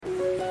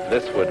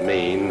This would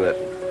mean that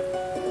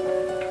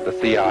the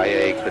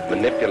CIA could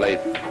manipulate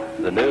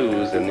the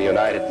news in the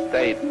United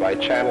States by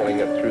channeling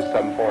it through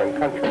some foreign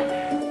country.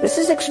 This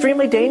is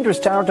extremely dangerous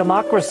to our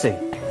democracy.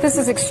 This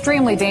is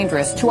extremely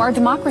dangerous to our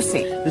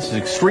democracy. This is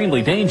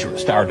extremely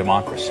dangerous to our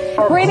democracy.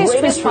 Our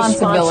greatest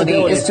responsibility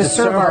is to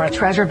serve our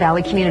Treasure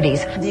Valley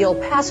communities, the El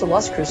Paso,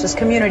 Las Cruces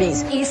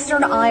communities,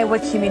 Eastern Iowa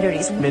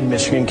communities,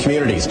 Mid-Michigan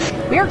communities.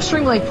 We are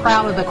extremely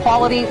proud of the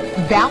quality,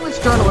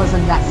 balanced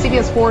journalism that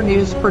CBS 4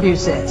 News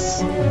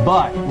produces.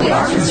 But we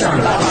are concerned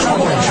about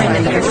troubling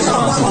and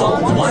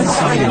irresponsible,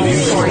 one-sided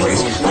news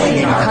stories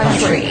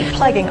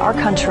plaguing our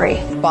country.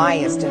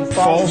 biased and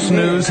false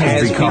news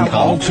has become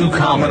all too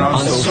common on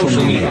social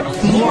media.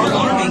 More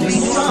alarmingly,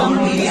 some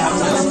media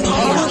outlets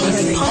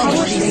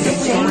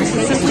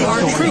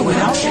are true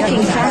without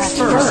checking facts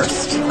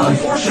first.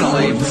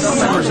 Unfortunately, some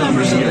members of the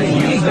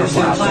media use their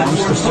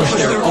platforms to push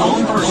their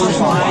own personal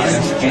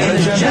bias and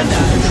agenda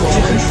to control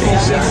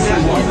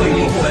exactly what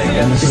people think.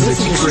 And this is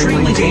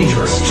extremely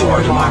dangerous to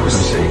our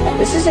democracy.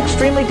 This is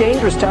extremely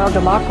dangerous to our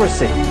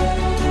democracy.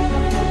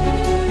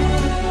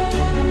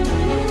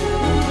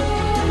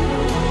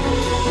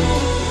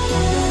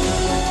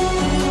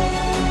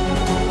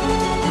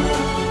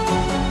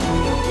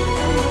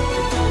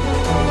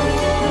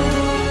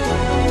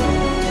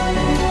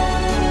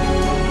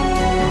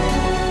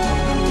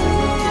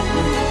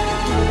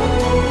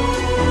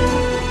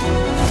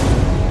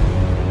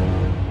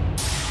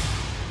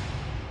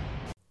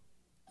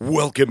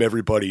 Welcome,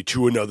 everybody,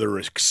 to another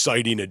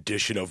exciting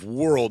edition of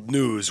World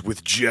News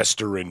with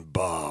Jester and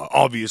Ba.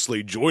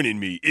 Obviously, joining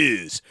me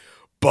is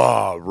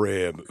Ba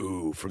Ram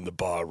Oo from the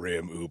Ba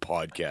Ram Oo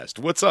podcast.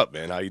 What's up,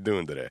 man? How you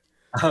doing today?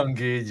 I'm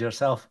good.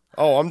 Yourself?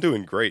 Oh, I'm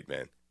doing great,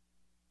 man.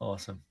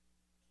 Awesome.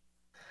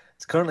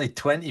 It's currently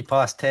 20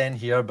 past 10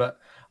 here, but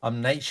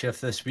I'm night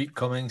shift this week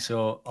coming,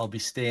 so I'll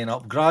be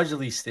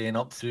gradually staying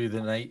up through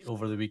the night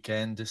over the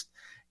weekend, just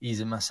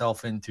easing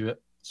myself into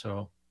it.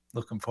 So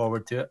looking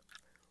forward to it.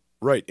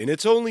 Right, and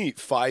it's only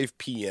 5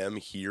 p.m.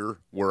 here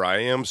where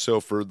I am,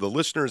 so for the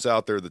listeners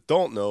out there that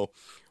don't know,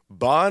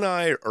 Ba and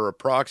I are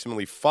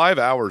approximately 5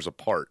 hours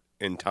apart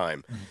in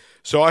time. Mm-hmm.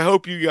 So I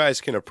hope you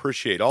guys can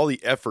appreciate all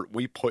the effort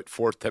we put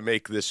forth to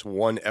make this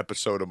one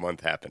episode a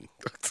month happen.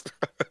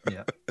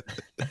 Yeah.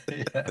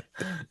 Yeah.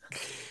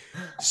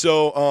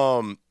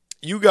 So,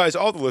 you guys,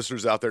 all the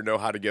listeners out there know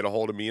how to get a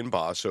hold of me and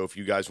Ba, so if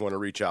you guys want to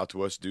reach out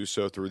to us, do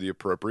so through the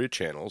appropriate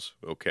channels,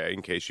 okay,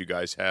 in case you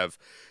guys have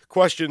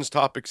questions,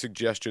 topic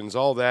suggestions,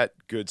 all that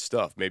good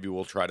stuff. Maybe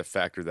we'll try to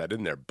factor that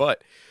in there.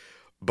 But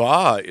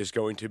Ba is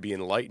going to be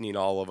enlightening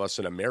all of us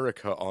in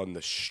America on the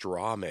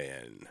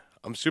Strawman.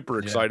 I'm super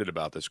excited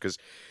about this because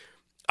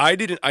I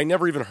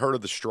never even heard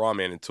of the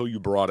Strawman until you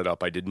brought it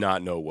up. I did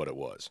not know what it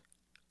was.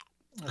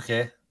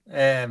 Okay.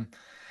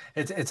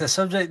 It's a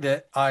subject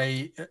that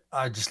I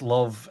just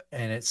love,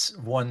 and it's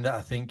one that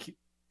I think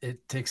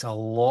it takes a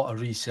lot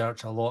of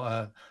research, a lot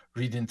of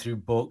reading through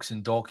books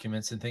and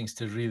documents and things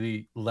to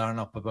really learn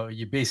up about it.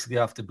 You basically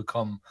have to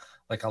become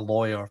like a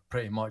lawyer,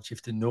 pretty much. You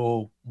have to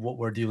know what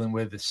we're dealing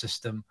with, the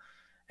system.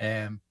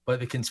 But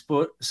the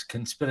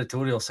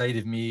conspiratorial side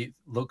of me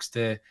looks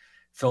to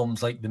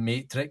films like The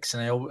Matrix,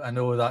 and I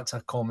know that's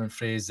a common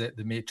phrase, that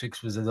The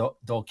Matrix was a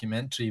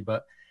documentary,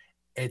 but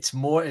it's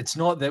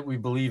not that we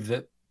believe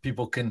that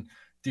people can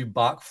do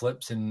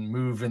backflips and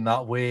move in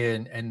that way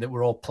and that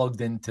we're all plugged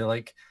into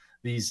like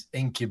these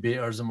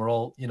incubators and we're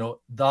all,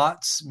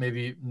 that's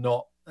maybe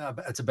not,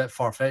 it's a bit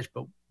far-fetched,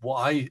 but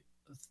what I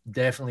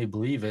definitely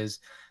believe is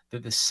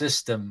that the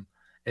system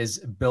is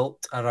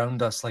built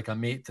around us like a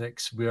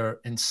matrix. We're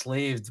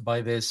enslaved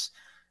by this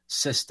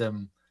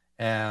system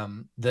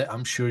that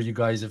I'm sure you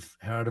guys have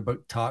heard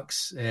about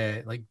tax,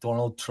 like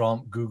Donald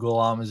Trump,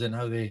 Google, Amazon,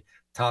 how they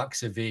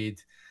tax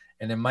evade.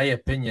 And in my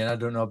opinion, I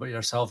don't know about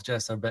yourself,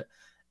 Jester, but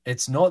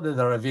it's not that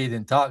they're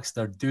evading tax.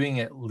 They're doing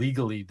it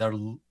legally.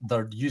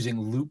 They're using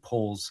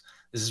loopholes.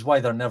 This is why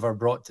they're never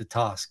brought to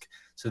task.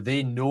 So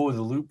they know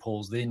the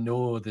loopholes. They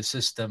know the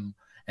system,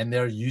 and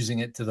they're using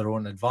it to their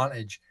own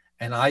advantage.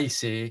 And I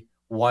say,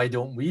 why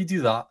don't we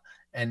do that?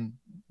 And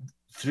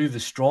through the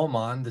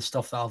Strawman, the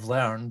stuff that I've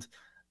learned,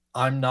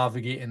 I'm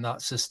navigating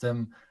that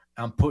system.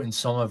 I'm putting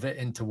some of it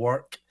into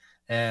work.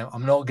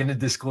 I'm not going to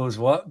disclose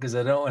what, because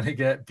I don't want to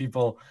get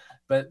people...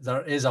 But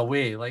there is a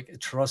way, like,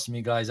 trust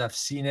me, guys, I've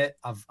seen it.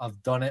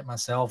 I've done it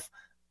myself.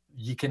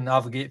 You can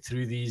navigate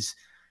through these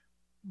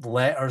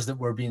letters that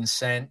were being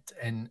sent.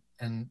 And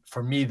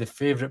for me, the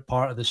favorite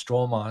part of the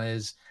Strawman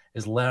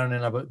is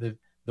learning about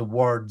the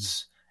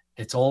words.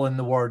 It's all in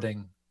the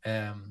wording.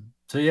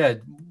 So yeah,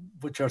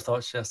 what's your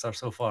thoughts, Chester,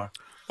 so far?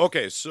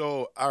 Okay,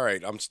 so, all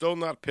right, I'm still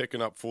not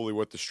picking up fully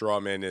what the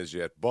Strawman is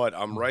yet, but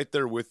I'm right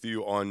there with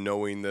you on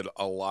knowing that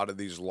a lot of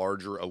these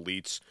larger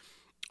elites,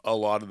 a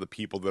lot of the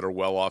people that are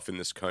well off in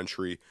this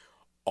country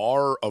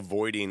are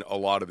avoiding a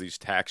lot of these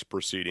tax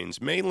proceedings,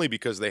 mainly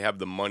because they have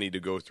the money to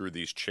go through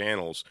these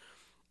channels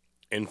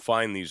and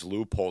find these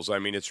loopholes. I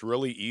mean, it's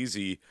really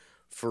easy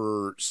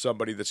for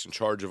somebody that's in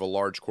charge of a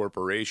large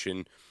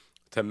corporation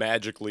to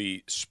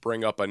magically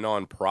spring up a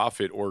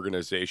nonprofit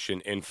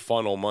organization and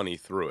funnel money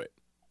through it.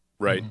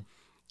 right?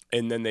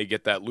 And then they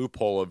get that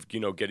loophole of,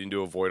 getting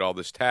to avoid all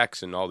this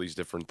tax and all these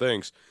different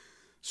things.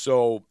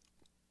 So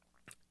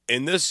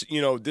in this,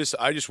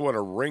 I just want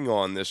to ring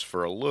on this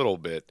for a little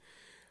bit.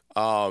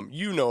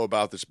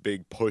 About this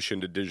big push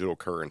into digital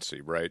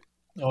currency, right?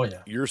 Oh,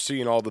 yeah. You're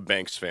seeing all the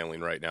banks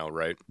failing right now,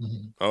 right?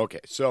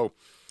 Okay, so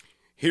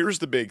here's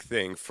the big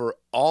thing. For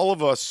all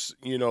of us,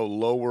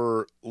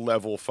 lower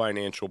level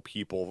financial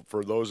people,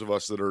 for those of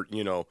us that are,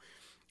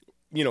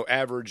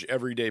 average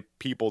everyday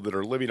people that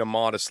are living a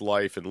modest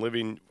life and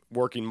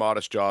working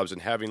modest jobs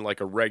and having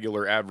like a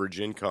regular average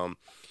income,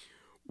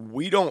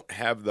 we don't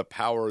have the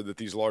power that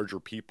these larger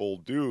people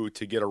do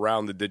to get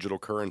around the digital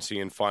currency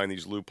and find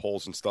these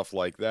loopholes and stuff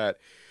like that.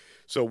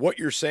 So what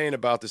you're saying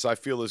about this, I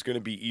feel, is going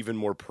to be even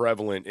more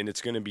prevalent, and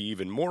it's going to be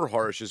even more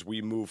harsh as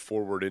we move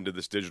forward into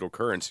this digital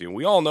currency. And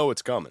we all know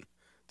it's coming.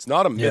 It's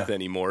not a myth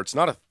anymore. It's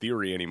not a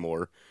theory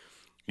anymore.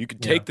 You can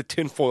take the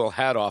tinfoil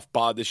hat off,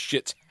 Bob. This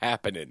shit's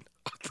happening.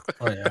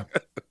 Oh, yeah.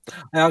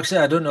 Actually,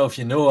 I don't know if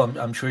you know,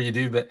 I'm sure you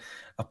do, but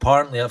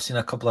apparently I've seen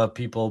a couple of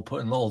people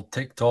putting little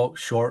TikTok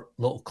short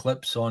little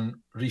clips on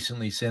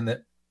recently saying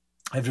that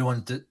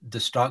everyone's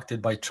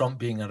distracted by Trump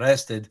being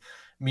arrested.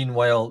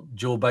 Meanwhile,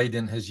 Joe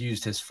Biden has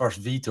used his first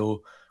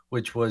veto,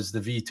 which was the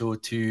veto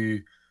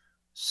to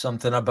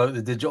something about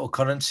the digital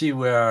currency,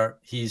 where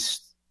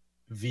he's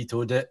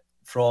vetoed it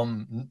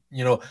from,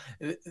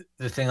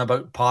 the thing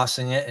about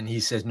passing it. And he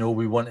says, no,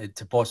 we want it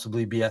to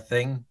possibly be a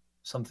thing,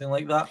 something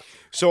like that.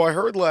 So I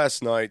heard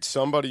last night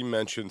somebody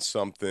mentioned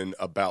something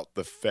about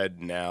the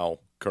Fed Now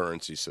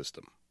currency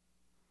system.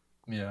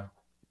 Yeah.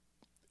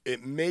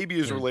 It maybe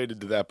is related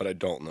to that, but I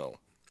don't know.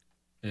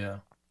 Yeah.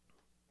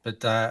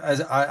 But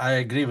as I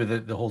agree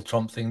with the whole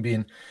Trump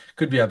thing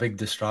could be a big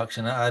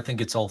distraction. I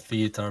think it's all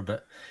theater.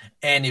 But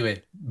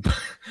anyway,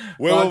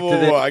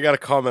 whoa, I got to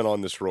comment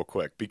on this real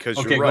quick because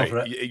you're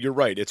right. You're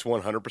right. It's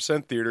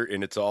 100% theater,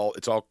 and it's all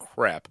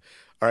crap.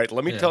 All right,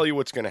 let me tell you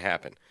what's going to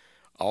happen.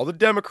 All the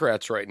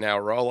Democrats right now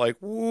are all like,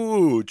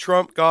 "Woo,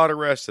 Trump got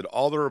arrested."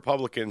 All the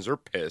Republicans are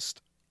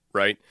pissed,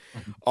 right?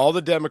 All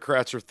the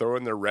Democrats are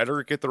throwing their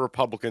rhetoric at the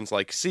Republicans,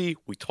 like, "See,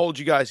 we told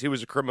you guys he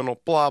was a criminal."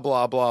 Blah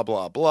blah blah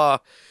blah blah.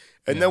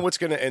 And then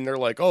and they're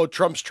like, oh,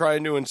 Trump's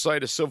trying to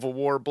incite a civil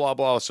war, blah,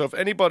 blah. So if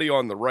anybody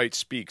on the right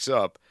speaks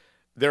up,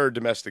 they're a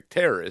domestic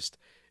terrorist.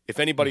 If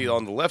anybody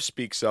on the left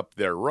speaks up,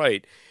 they're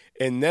right.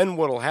 And then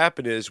what'll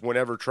happen is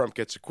whenever Trump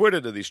gets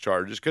acquitted of these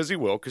charges, because he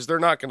will, because they're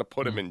not going to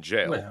put him in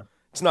jail. Yeah.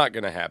 It's not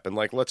going to happen.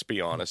 Like, let's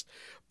be honest.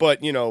 But,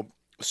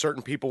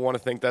 certain people want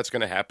to think that's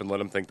going to happen. Let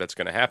them think that's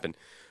going to happen.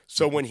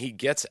 So when he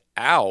gets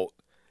out,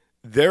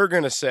 they're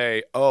going to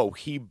say, oh,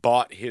 he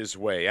bought his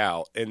way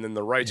out. And then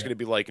the right's going to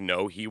be like,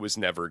 no, he was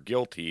never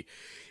guilty.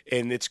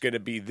 And it's going to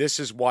be,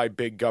 this is why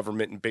big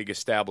government and big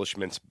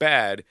establishment's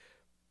bad,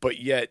 but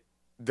yet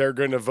they're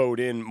going to vote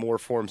in more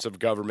forms of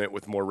government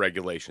with more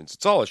regulations.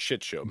 It's all a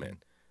shit show, man.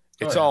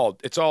 It's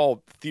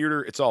all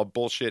theater. It's all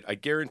bullshit. I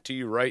guarantee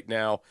you right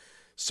now,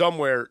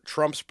 somewhere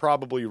Trump's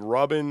probably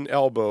rubbing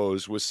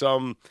elbows with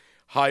some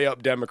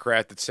high-up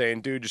Democrat that's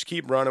saying, dude, just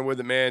keep running with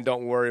it, man.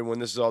 Don't worry. When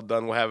this is all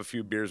done, we'll have a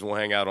few beers and we'll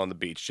hang out on the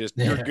beach.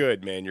 You're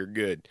good, man. You're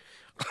good.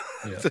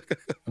 Yeah.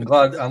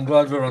 I'm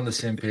glad we're on the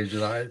same page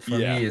with that. For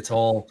me, it's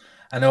all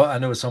 – I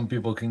know some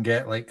people can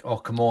get like, oh,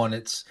 come on,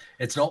 it's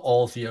not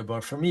all theater,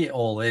 but for me, it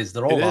all is.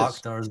 They're all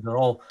actors. They're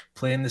all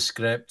playing the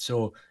script.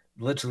 So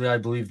literally, I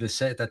believe they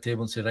sit at that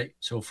table and say, right,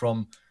 so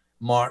from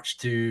March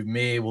to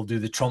May, we'll do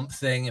the Trump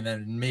thing, and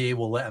then in May,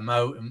 we'll let him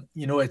out. And,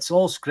 it's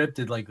all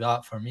scripted like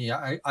that for me.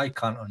 I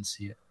can't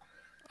unsee it.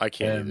 I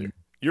can't either.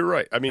 You're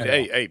right. I mean,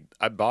 I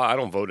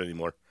don't vote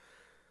anymore.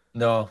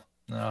 No.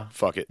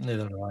 Fuck it.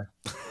 Neither do I.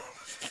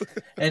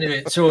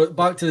 Anyway, so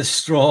back to the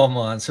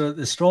Strawman. So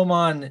the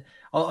Strawman,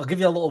 I'll give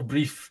you a little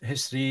brief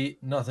history.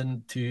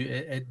 Nothing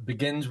it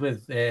begins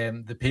with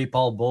the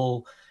PayPal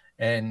bull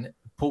and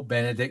Pope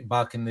Benedict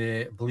back in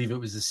I believe it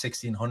was the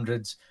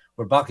 1600s,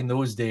 where back in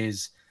those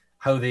days,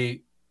 how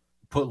they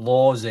put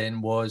laws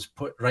in was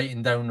put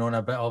writing down on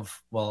a bit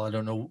of, well, I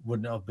don't know,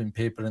 wouldn't have been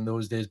paper in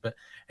those days,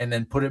 and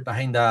then put it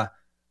behind a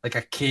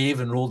cave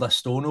and rolled a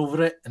stone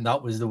over it. And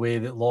that was the way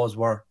that laws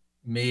were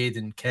made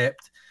and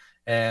kept.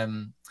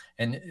 And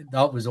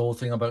that was the whole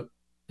thing about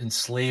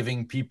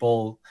enslaving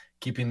people,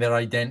 keeping their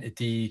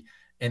identity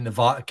in the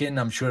Vatican.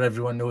 I'm sure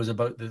everyone knows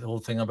about the whole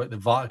thing about the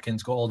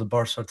Vatican's got all the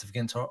birth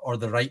certificates or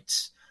the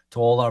rights to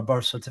all our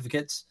birth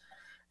certificates.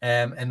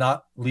 And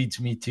that leads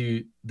me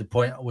to the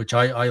point which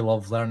I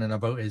love learning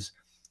about is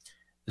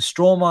the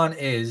straw man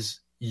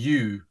is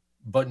you,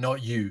 but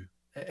not you,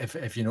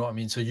 if you know what I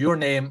mean. So your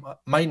name,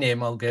 my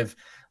name, I'll give,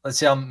 let's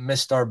say I'm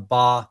Mr.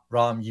 Ba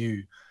Ram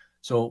Yu.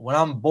 So when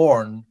I'm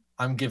born,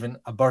 I'm given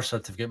a birth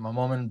certificate. My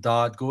mom and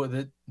dad go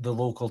to the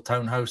local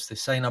townhouse, they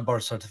sign a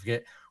birth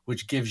certificate,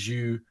 which gives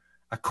you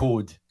a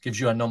code, gives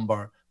you a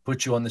number,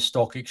 puts you on the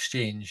stock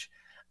exchange,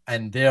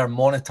 and they're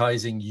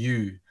monetizing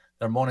you.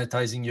 They're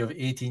monetizing you of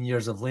 18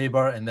 years of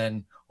labor, and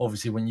then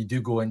obviously when you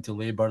do go into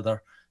labor,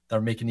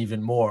 they're making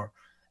even more.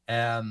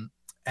 And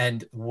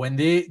when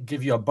they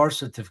give you a birth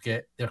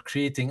certificate, they're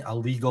creating a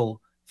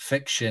legal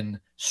fiction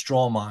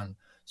straw man.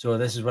 So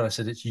this is where I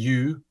said it's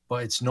you,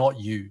 but it's not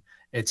you.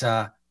 It's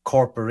a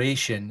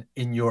corporation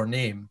in your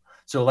name.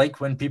 So like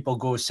when people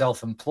go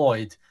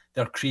self-employed,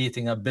 they're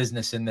creating a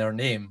business in their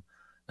name.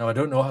 Now, I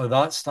don't know how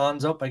that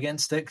stands up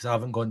against it because I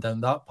haven't gone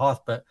down that path,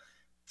 but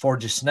for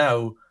just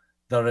now,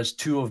 there is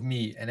two of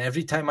me. And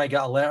every time I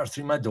get a letter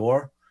through my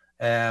door,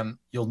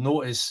 you'll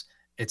notice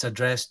it's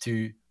addressed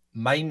to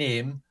my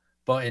name,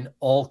 but in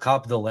all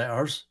capital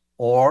letters,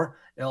 or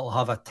it'll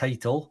have a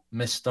title,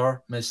 Mr.,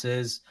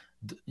 Mrs.,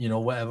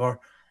 whatever,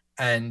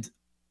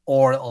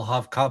 or it'll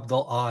have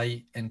capital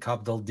I and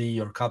capital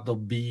D or capital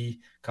B,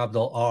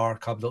 capital R,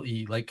 capital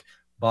E, like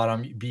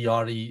Baram,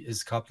 BRE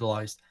is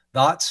capitalized.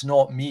 That's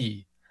not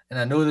me. And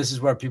I know this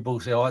is where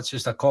people say, oh, it's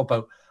just a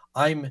cop-out.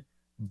 I'm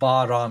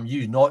Baram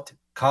you, not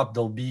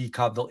capital B,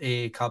 capital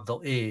A,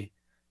 capital A.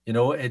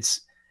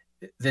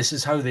 This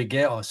is how they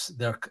get us.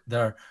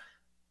 They're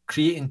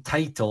creating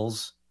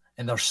titles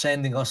and they're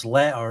sending us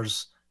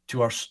letters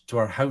to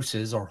our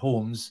houses or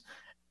homes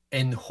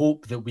in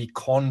hope that we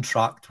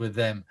contract with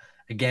them.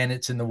 Again,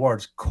 it's in the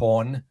words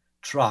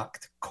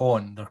contract,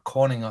 they're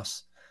conning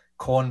us,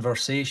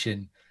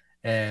 conversation.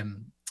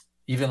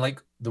 Even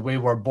like the way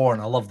we're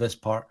born, I love this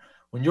part.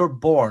 When you're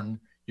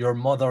born, your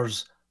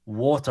mother's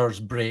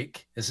waters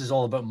break. This is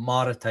all about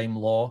maritime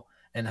law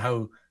and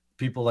how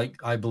people like,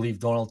 I believe,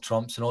 Donald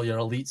Trump's and all your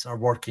elites are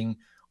working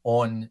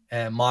on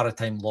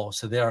maritime law.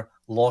 So they're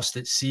lost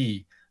at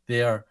sea.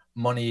 Their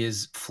money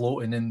is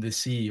floating in the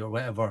sea or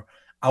whatever.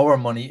 Our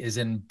money is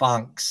in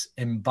banks,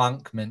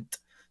 embankment.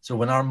 So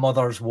when our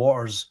mother's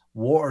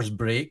waters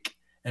break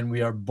and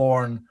we are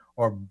born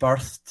or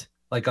birthed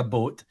like a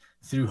boat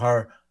through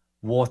her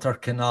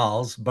birth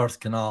canals.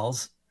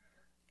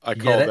 I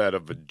call that a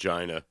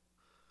vagina.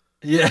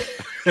 Yeah.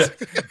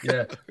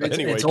 Yeah.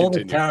 Anyway, it's all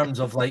continue. the terms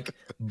of like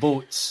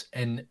boats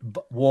and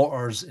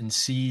waters and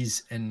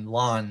seas and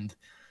land.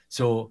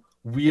 So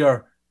we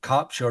are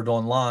captured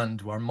on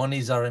land. Our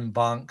monies are in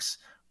banks.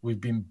 We've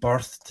been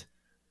birthed.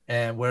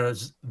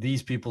 Whereas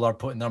these people are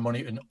putting their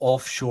money in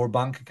offshore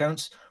bank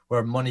accounts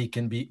where money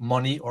can be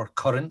money or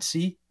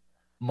currency.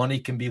 Money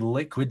can be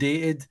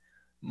liquidated.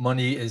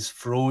 Money is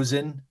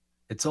frozen.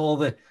 It's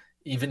all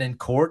even in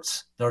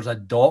courts, there's a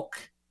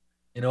dock.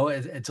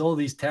 It's all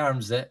these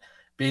terms that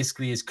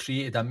basically has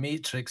created a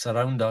matrix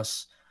around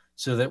us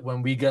so that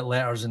when we get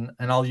letters, and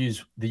I'll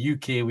use the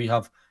UK, we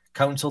have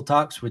council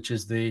tax, which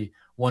is the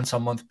once a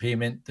month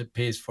payment that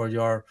pays for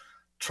your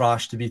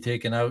trash to be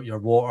taken out, your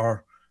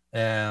water.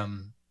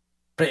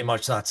 Pretty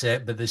much that's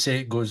it. But they say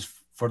it goes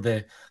for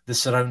the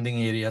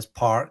surrounding areas,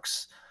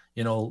 parks,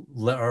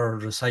 litter,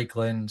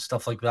 recycling,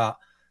 stuff like that.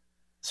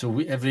 So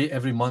we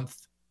every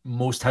month,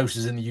 most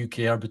houses in the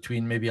UK are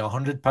between maybe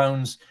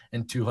 £100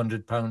 and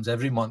 £200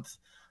 every month.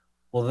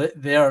 Well,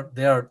 they're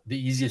the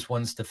easiest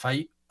ones to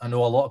fight. I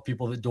know a lot of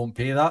people that don't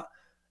pay that,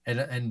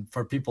 and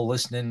for people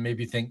listening,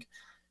 maybe think,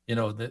 they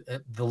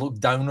look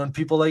down on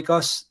people like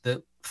us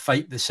that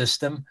fight the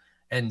system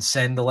and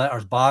send the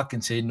letters back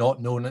and say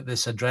not known at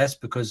this address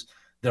because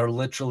they're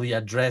literally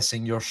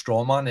addressing your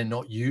strawman and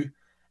not you.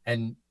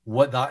 And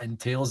what that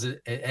entails,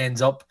 it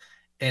ends up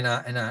in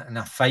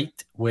a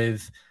fight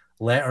with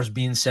letters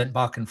being sent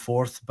back and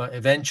forth, but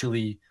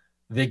eventually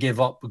they give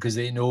up because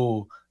they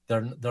know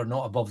they're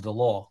not above the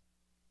law.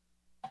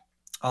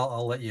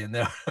 I'll let you in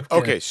there.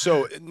 Okay,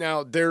 so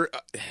now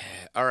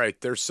all right,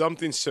 there's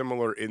something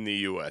similar in the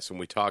U.S., and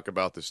we talk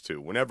about this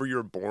too. Whenever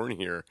you're born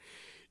here,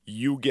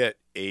 you get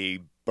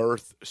a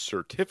birth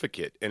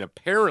certificate, and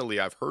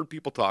apparently I've heard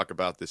people talk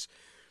about this.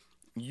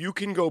 You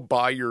can go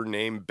buy your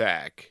name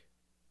back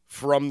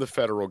from the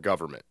federal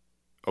government,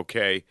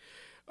 okay?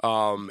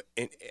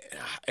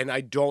 And I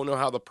don't know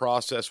how the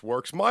process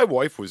works. My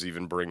wife was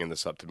even bringing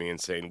this up to me and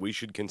saying we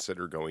should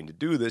consider going to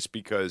do this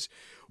because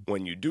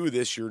when you do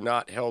this, you're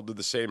not held to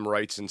the same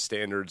rights and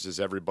standards as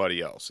everybody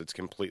else. It's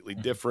completely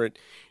different.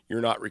 You're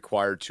not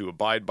required to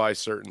abide by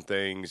certain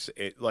things.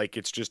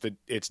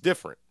 It's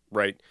different,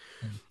 right?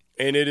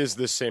 And it is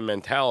the same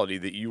mentality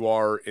that you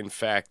are, in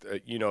fact,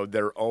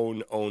 their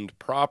owned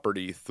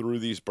property through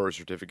these birth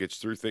certificates,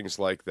 through things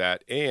like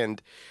that.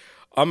 And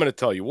I'm going to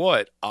tell you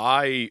what,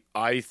 I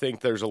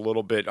think there's a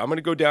little bit, I'm going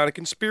to go down a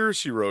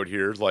conspiracy road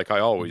here like I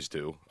always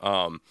do.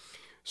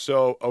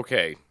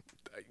 Okay,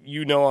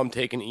 I'm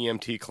taking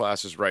EMT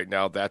classes right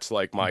now. That's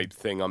like my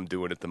thing I'm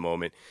doing at the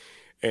moment.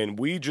 And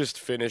we just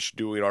finished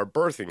doing our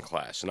birthing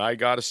class. And I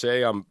got to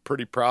say, I'm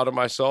pretty proud of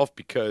myself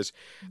because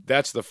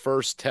that's the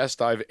first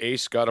test I've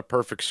aced, got a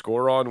perfect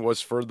score on,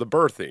 was for the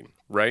birthing,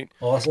 right?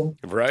 Awesome.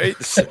 Right?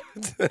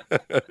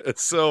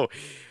 So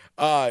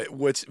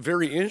what's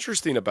very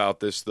interesting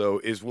about this,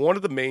 though, is one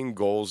of the main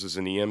goals as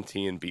an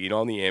EMT and being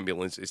on the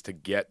ambulance is to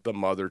get the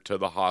mother to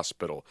the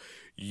hospital.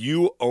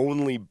 You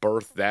only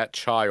birth that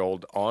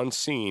child on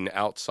scene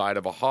outside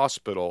of a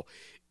hospital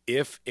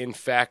if, in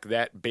fact,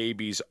 that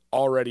baby's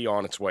already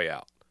on its way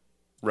out,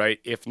 right?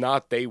 If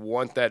not, they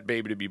want that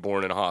baby to be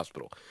born in a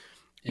hospital.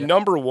 Yeah.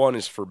 Number one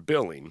is for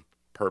billing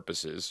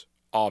purposes,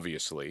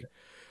 obviously.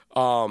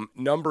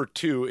 Number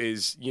two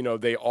is,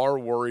 they are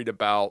worried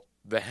about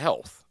the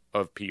health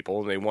of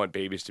people, and they want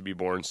babies to be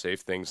born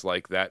safe, things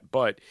like that.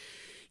 But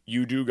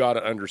you do got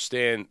to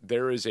understand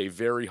there is a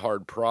very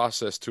hard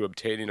process to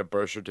obtaining a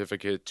birth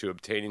certificate, to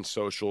obtaining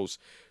socials,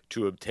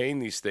 to obtain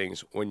these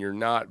things when you're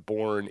not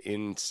born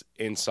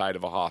inside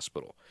of a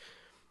hospital.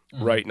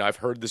 Mm-hmm. Right. And I've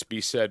heard this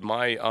be said.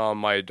 My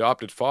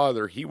adopted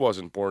father, he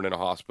wasn't born in a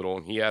hospital,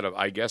 and he had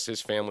I guess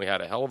his family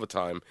had a hell of a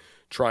time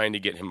trying to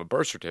get him a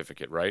birth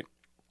certificate. Right.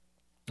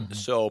 Mm-hmm.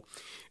 So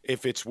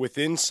if it's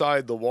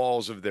inside the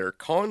walls of their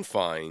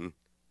confine,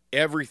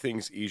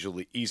 everything's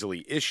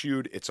easily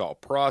issued. It's all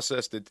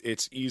processed.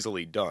 It's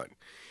easily done.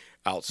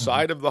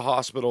 Outside of the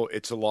hospital,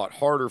 it's a lot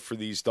harder for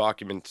these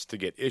documents to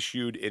get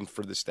issued and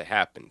for this to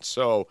happen.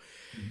 So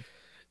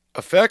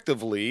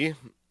effectively,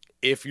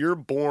 if you're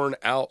born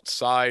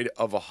outside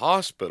of a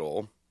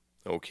hospital,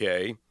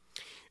 okay,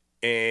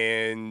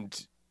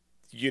 and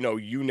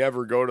you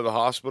never go to the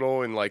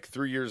hospital, and like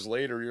 3 years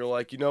later, you're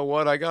like, you know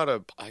what, I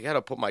gotta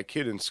put my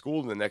kid in school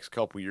in the next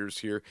couple years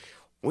here.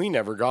 We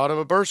never got him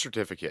a birth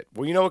certificate.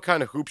 Well, you know what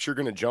kind of hoops you're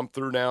going to jump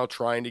through now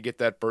trying to get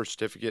that birth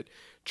certificate,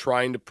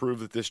 trying to prove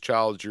that this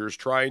child's yours,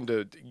 trying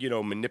to,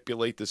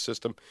 manipulate the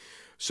system.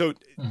 So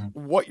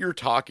what you're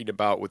talking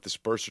about with this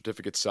birth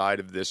certificate side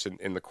of this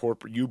and the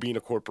corporate, you being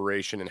a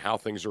corporation and how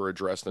things are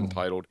addressed and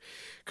titled,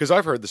 because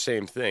I've heard the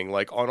same thing.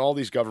 Like on all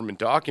these government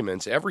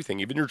documents, everything,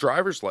 even your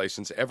driver's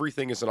license,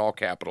 everything is in all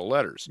capital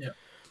letters. Yeah.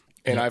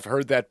 And I've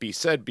heard that be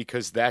said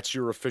because that's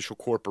your official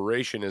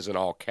corporation is in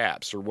all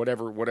caps or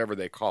whatever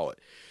they call it.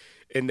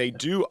 And they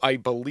do, I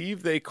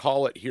believe they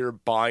call it here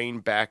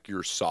buying back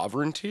your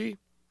sovereignty,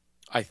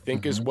 I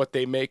think is what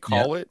they may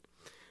call it.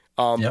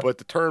 But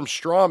the term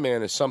straw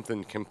man is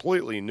something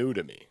completely new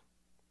to me.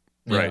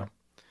 Right.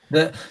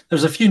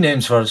 There's a few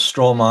names for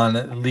straw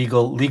man,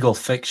 legal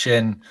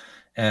fiction.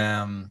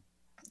 There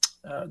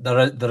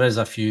is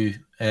a few,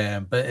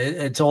 but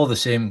it's all the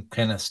same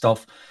kind of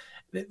stuff.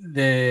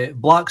 The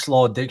Black's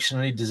Law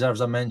Dictionary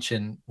deserves a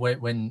mention.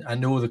 When I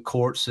know the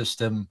court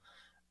system,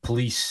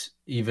 police,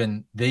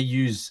 even they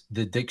use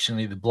the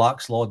dictionary, the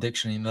Black's Law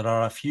Dictionary, and there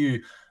are a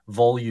few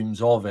volumes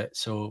of it.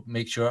 So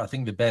make sure. I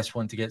think the best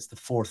one to get is the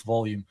 4th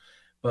volume.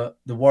 But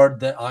the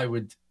word that I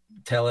would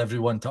tell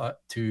everyone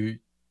to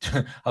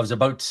I was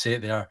about to say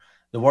it there.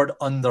 The word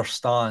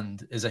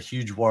understand is a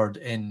huge word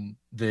in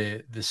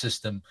the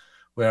system,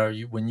 where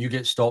when you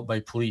get stopped by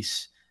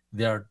police,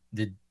 they're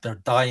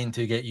dying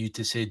to get you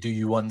to say, do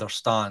you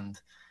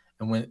understand?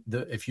 And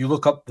if you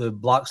look up the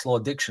Black's Law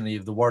Dictionary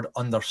of the word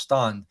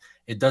understand,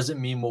 it doesn't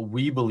mean what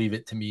we believe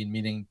it to mean,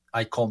 meaning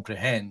I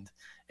comprehend.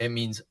 It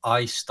means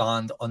I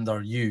stand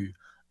under you.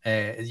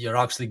 You're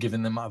actually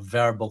giving them a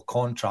verbal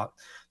contract.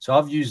 So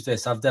I've used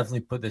this. I've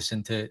definitely put this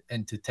into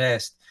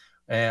test.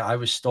 I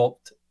was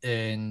stopped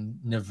in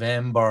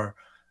November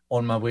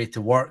on my way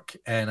to work,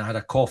 and I had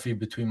a coffee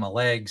between my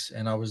legs,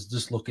 and I was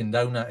just looking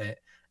down at it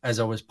as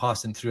I was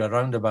passing through a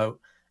roundabout,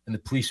 and the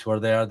police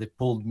were there. They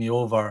pulled me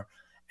over,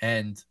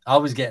 and I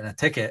was getting a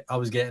ticket.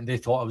 They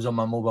thought I was on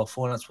my mobile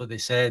phone. That's what they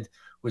said,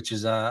 which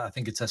is I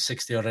think it's a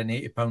 60 or an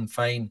 80 pound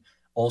fine,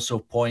 also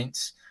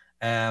points.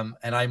 And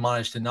I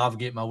managed to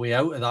navigate my way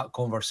out of that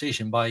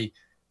conversation by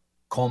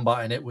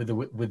combating it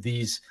with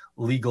these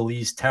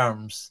legalese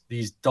terms,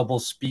 these double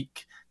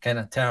speak kind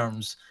of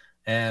terms.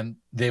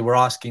 They were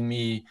asking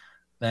me,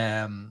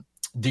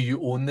 do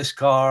you own this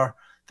car?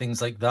 Things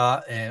like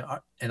that.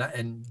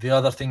 And the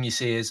other thing you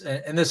say is,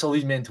 and this will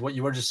lead me into what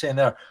you were just saying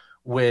there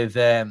with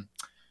the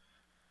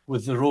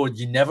road,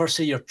 you never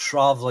say you're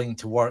traveling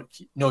to work.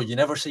 No, you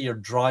never say you're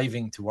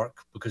driving to work,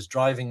 because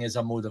driving is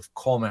a mode of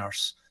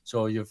commerce.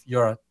 So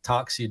you're a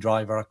taxi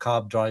driver, a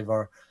cab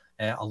driver,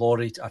 a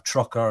lorry, a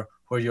trucker,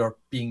 where you're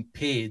being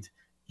paid,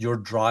 you're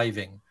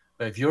driving.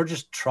 But if you're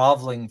just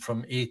traveling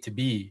from A to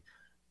B,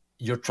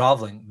 you're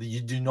traveling. You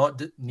do not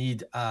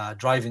need a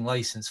driving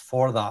license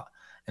for that.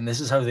 And this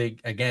is how they,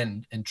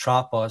 again,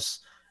 entrap us.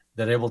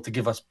 They're able to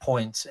give us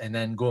points. And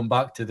then going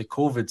back to the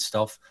COVID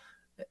stuff,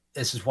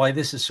 this is why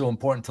this is so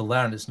important to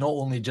learn. It's not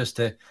only just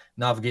to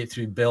navigate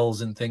through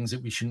bills and things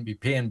that we shouldn't be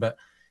paying, but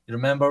you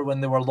remember when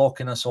they were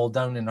locking us all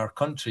down in our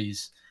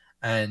countries,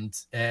 and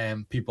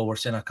people were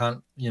saying, I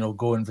can't,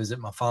 go and visit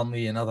my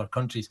family in other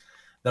countries.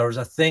 There was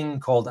a thing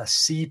called a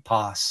sea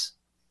pass,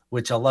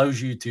 which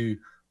allows you to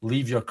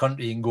leave your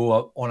country and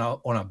go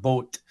on a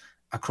boat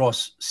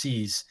across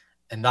seas,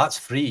 and that's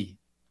free.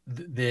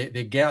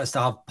 They get us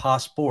to have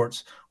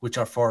passports, which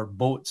are for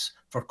boats,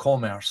 for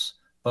commerce.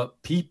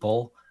 But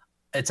people,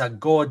 it's a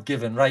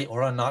God-given right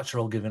or a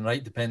natural given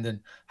right,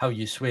 depending how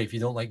you sway. If you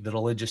don't like the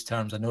religious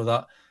terms, I know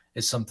that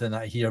is something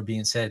that I hear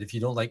being said. If you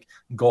don't like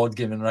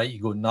God-given right,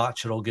 you go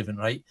natural given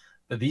right.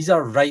 But these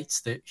are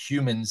rights that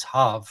humans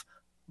have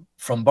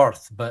from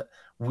birth. But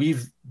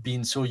we've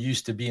been so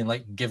used to being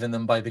like given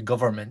them by the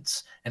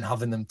governments and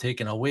having them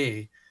taken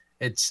away.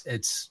 It's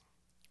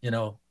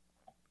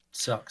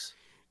sucks.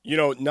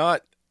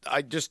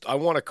 I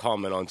want to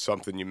comment on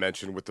something you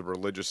mentioned with the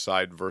religious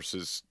side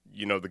versus,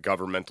 the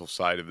governmental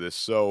side of this.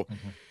 So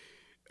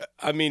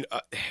I mean,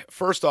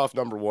 first off,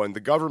 number one, the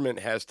government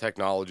has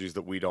technologies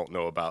that we don't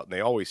know about, and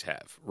they always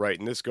have, right?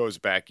 And this goes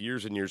back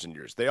years and years and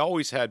years. They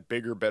always had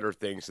bigger, better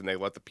things than they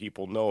let the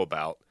people know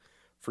about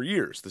for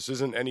years. This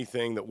isn't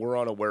anything that we're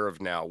unaware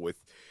of now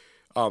with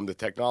the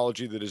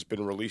technology that has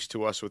been released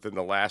to us within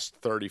the last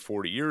 30,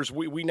 40 years.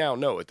 We now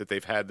know it, that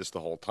they've had this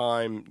the whole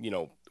time. You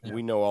know,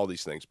 we know all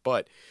these things.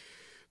 But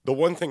the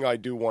one thing I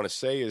do want to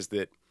say is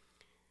that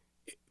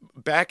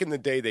back in the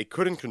day, they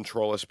couldn't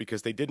control us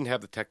because they didn't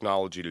have the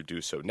technology to do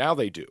so. Now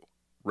they do,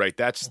 right?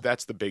 That's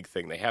the big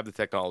thing. They have the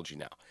technology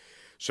now.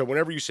 So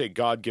whenever you say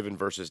God-given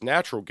versus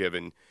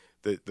natural-given,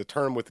 the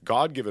term with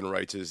God-given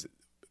rights is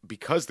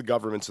because the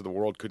governments of the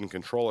world couldn't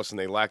control us and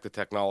they lacked the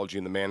technology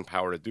and the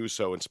manpower to do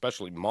so, and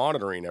especially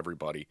monitoring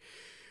everybody,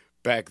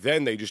 back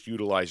then they just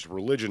utilized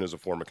religion as a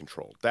form of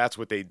control. That's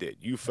what they did.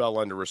 You fell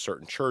under a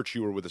certain church.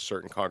 You were with a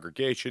certain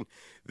congregation.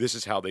 This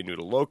is how they knew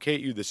to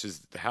locate you. This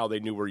is how they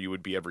knew where you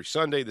would be every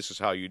Sunday. This is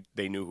how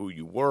they knew who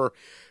you were,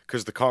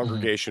 because the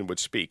congregation would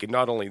speak. And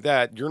not only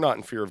that, you're not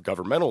in fear of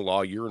governmental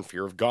law. You're in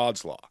fear of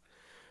God's law.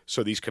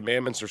 So these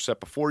commandments are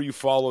set before you,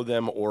 follow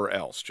them or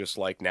else. Just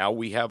like now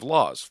we have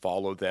laws,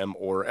 follow them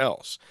or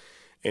else.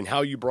 And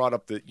how you brought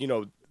up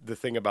the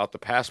thing about the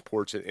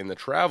passports and the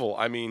travel,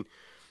 I mean,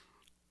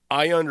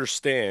 I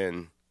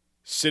understand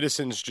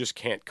citizens just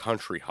can't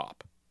country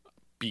hop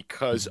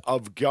because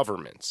of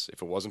governments.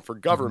 If it wasn't for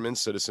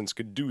governments, citizens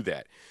could do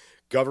that.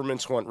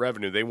 Governments want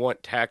revenue. They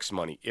want tax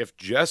money. If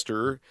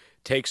Jester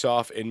takes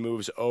off and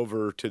moves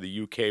over to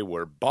the UK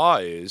where Ba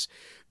is,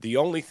 the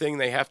only thing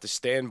they have to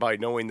stand by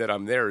knowing that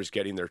I'm there is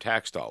getting their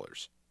tax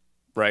dollars,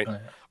 right? Oh, yeah.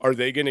 Are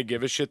they going to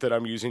give a shit that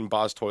I'm using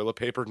Ba's toilet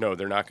paper? No,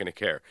 they're not going to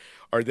care.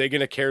 Are they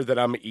going to care that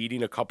I'm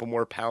eating a couple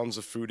more pounds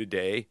of food a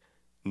day?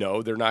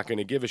 No, they're not going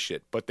to give a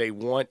shit. But they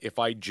want, if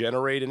I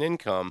generate an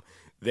income,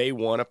 they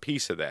want a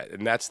piece of that.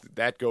 And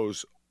that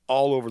goes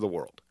all over the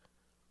world.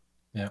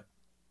 Yeah.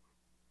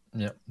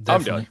 Yeah,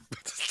 definitely.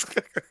 I'm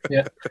done.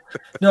 Yeah.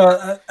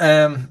 No,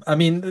 I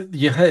mean,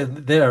 you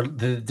had there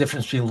the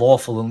difference between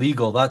lawful and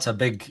legal. That's a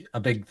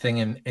big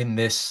thing in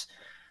this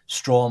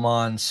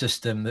strawman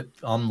system that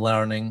I'm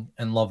learning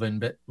and loving.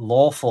 But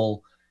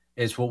lawful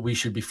is what we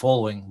should be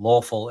following.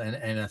 Lawful,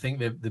 and I think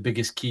the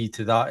biggest key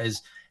to that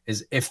is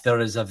if there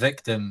is a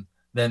victim,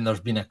 then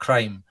there's been a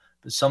crime.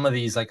 But some of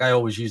these, like I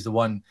always use the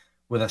one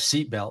with a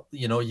seatbelt,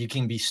 you know, you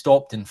can be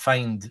stopped and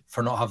fined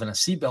for not having a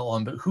seatbelt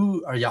on, but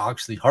who are you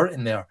actually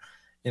hurting there?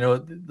 You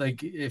know,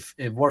 like if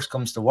worse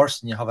comes to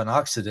worse and you have an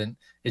accident,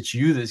 it's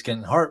you that's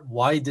getting hurt.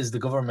 Why does the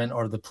government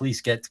or the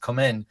police get to come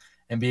in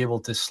and be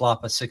able to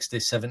slap a 60,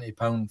 70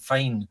 pound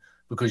fine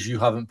because you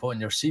haven't put on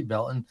your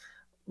seatbelt? And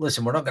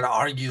listen, we're not going to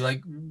argue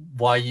like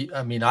why.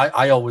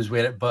 I always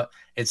wear it, but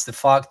it's the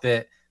fact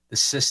that the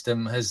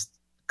system has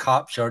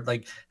captured,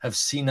 like, have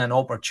seen an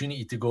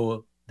opportunity to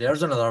go,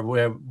 there's another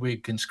where we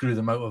can screw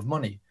them out of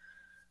money.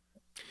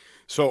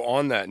 So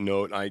on that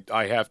note,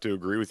 I have to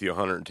agree with you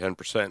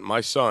 110%.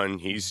 My son,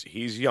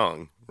 he's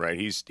young, right?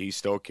 He's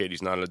still a kid.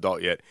 He's not an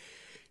adult yet.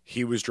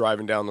 He was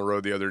driving down the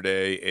road the other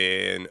day,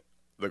 and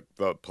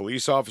the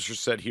police officer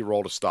said he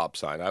rolled a stop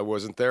sign. I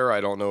wasn't there. I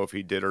don't know if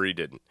he did or he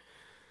didn't.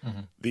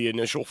 Mm-hmm. The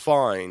initial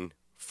fine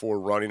for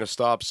running a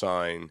stop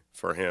sign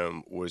for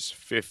him was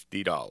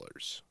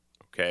 $50.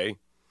 Okay?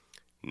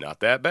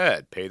 Not that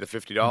bad. Pay the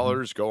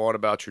 $50, go on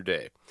about your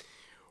day.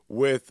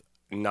 With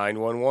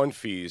 911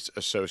 fees,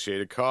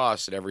 associated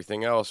costs, and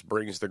everything else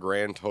brings the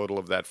grand total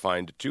of that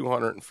fine to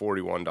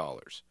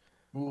 $241.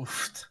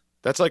 Oof.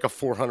 That's like a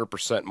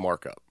 400%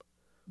 markup.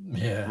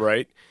 Yeah.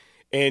 Right?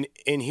 And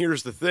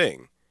here's the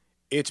thing.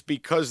 It's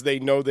because they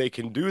know they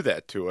can do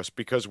that to us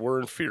because we're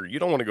in fear. You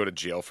don't want to go to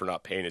jail for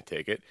not paying a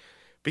ticket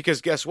because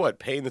guess what?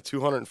 Paying the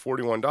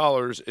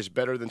 $241 is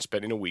better than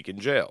spending a week in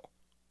jail.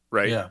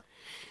 Right? Yeah.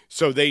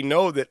 So they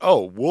know that,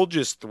 we'll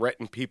just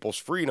threaten people's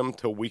freedom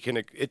till we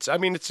can. It's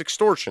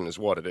extortion is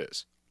what it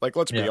is. Like,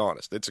 let's be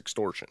honest, it's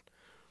extortion.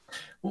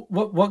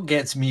 What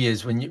gets me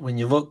is when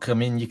you look, I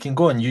mean, you can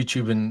go on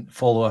YouTube and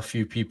follow a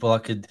few people.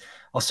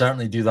 I'll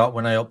certainly do that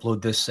when I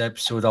upload this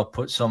episode. I'll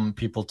put some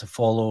people to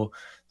follow.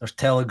 There's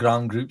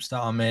Telegram groups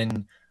that I'm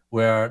in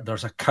where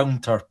there's a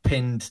counter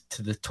pinned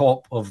to the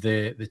top of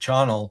the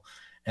channel,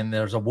 and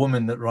there's a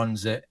woman that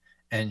runs it,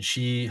 and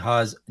she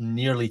has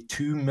nearly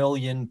 £2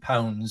 million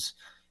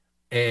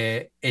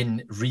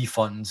in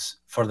refunds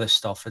for this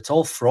stuff. It's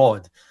all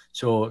fraud.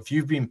 So if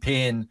you've been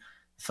paying,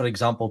 for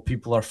example,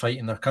 people are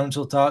fighting their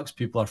council tax,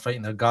 people are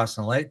fighting their gas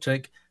and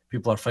electric,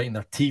 people are fighting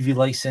their TV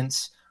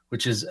license,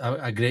 which is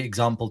a great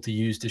example to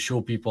use to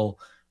show people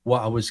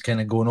what I was kind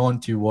of going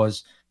on to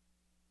was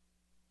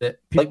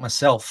that people like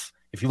myself,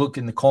 if you look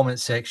in the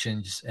comment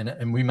sections,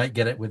 and we might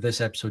get it with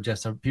this episode,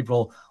 Jester,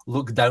 people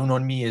look down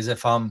on me as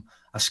if I'm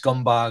a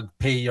scumbag,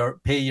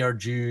 pay your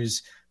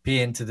dues,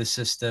 pay into the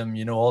system,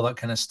 you know, all that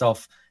kind of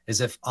stuff,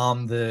 as if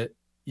I'm the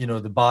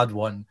bad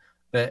one.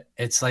 But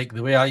it's like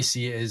the way I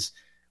see it is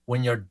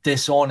when you're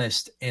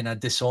dishonest in a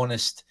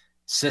dishonest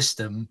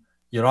system,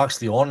 you're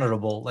actually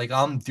honorable. Like,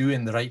 I'm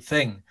doing the right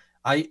thing.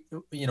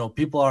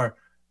 People are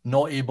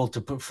not able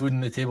to put food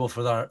on the table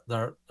for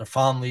their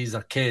families,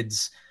 their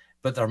kids,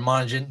 but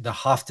they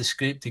have to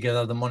scrape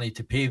together the money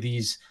to pay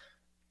these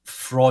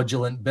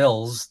fraudulent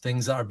bills,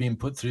 things that are being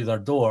put through their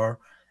door,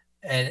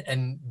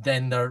 and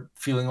then they're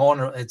feeling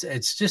honored.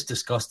 It's just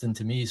disgusting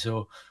to me.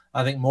 So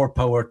I think more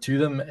power to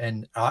them,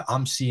 and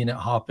I'm seeing it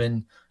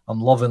happen.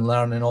 I'm loving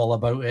learning all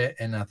about it,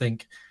 and I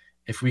think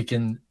if we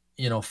can,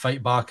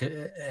 fight back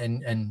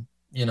and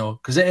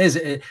because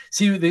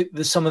see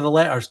some of the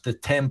letters, the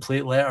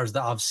template letters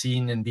that I've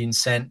seen and been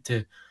sent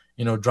to,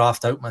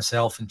 draft out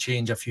myself and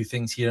change a few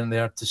things here and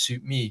there to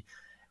suit me.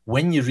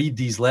 When you read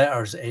these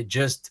letters, it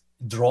just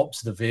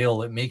drops the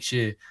veil. It makes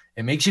you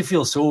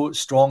feel so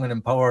strong and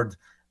empowered,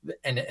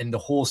 and the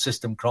whole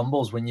system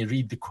crumbles when you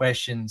read the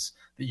questions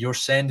that you're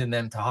sending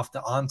them to have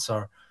to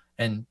answer.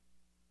 And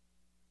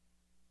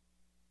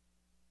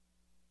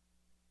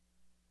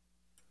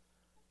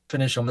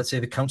finish on, let's say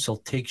the council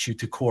takes you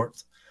to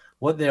court.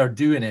 What they are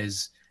doing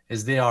is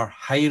they are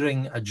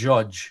hiring a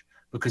judge,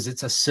 because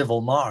it's a civil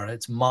matter.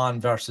 It's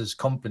man versus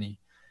company.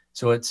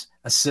 So it's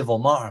a civil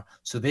matter.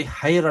 So they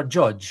hire a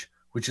judge,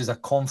 which is a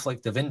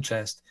conflict of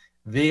interest.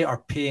 They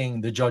are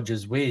paying the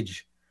judge's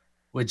wage,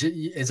 which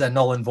is a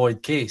null and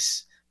void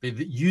case. But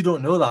you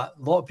don't know that.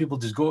 A lot of people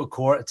just go to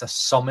court. It's a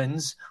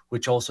summons,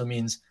 which also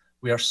means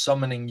we are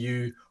summoning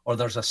you, or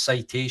there's a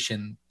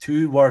citation.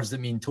 Two words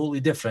that mean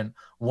totally different.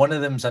 One of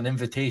them's an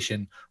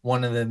invitation.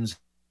 One of them's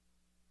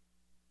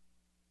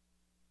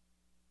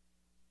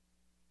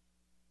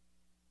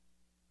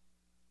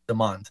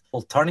demand.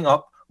 Well, turning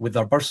up with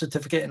their birth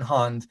certificate in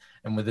hand,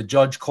 and when the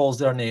judge calls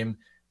their name,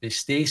 they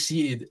stay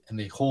seated and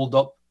they hold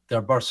up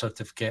their birth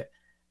certificate,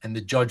 and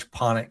the judge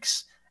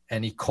panics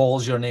and he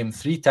calls your name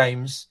 3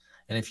 times.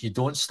 And if you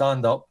don't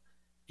stand up,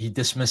 he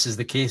dismisses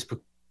the case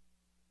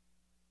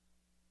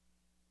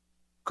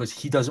because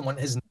he doesn't want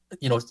his,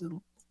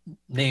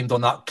 named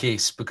on that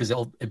case, because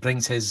it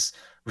brings his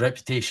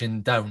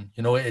reputation down.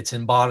 It's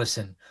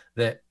embarrassing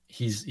that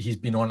he's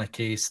been on a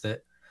case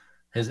that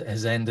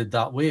has ended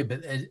that way.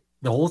 But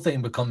the whole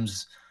thing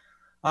becomes,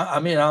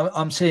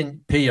 I'm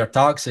saying pay your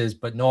taxes,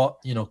 but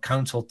not,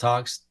 council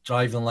tax,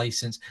 driving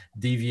license,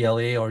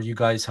 DVLA, or you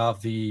guys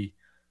have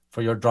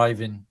for your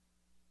driving,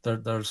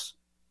 there's,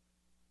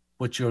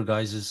 what's your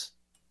guys's?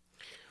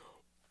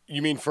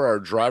 You mean for our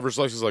driver's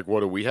license, like what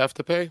do we have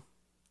to pay?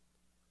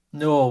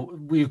 No,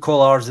 we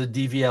call ours the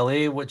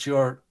DVLA.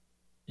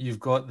 You've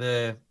got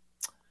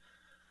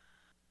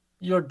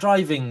your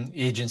driving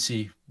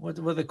agency. What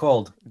are they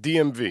called?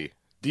 DMV,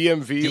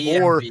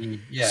 or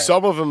yeah.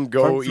 Some of them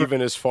go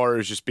even as far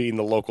as just being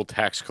the local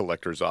tax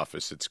collector's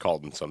office, it's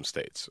called in some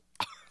states.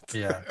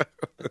 Yeah.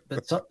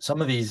 But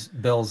some of these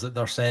bills that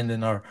they're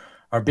sending are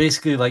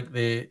basically like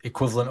the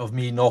equivalent of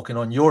me knocking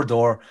on your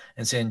door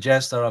and saying,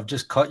 Jester, I've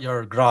just cut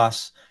your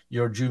grass.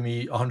 You're due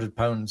me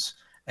 £100.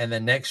 And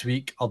then next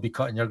week I'll be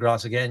cutting your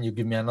grass again. You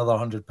give me another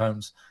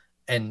 £100.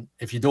 And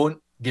if you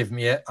don't give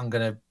me it, I'm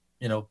going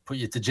to, put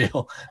you to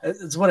jail.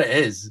 It's what it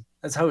is.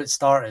 That's how it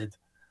started.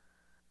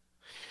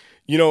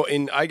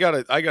 And I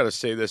gotta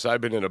say this.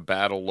 I've been in a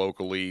battle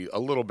locally, a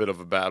little bit of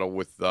a battle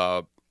with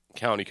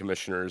county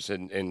commissioners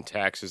and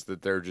taxes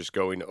that they're just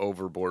going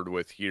overboard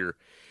with here.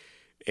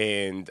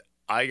 And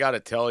I gotta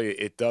tell you,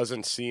 it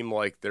doesn't seem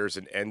like there's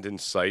an end in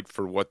sight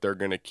for what they're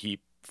going to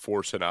keep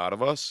forcing out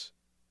of us.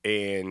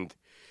 And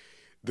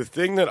the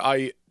thing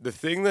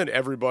that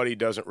everybody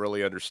doesn't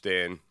really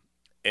understand,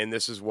 and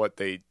this is what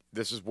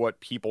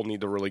people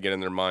need to really get in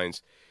their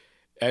minds.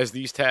 As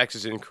these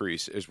taxes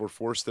increase, as we're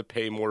forced to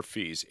pay more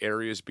fees,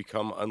 areas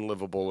become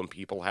unlivable and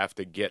people have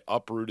to get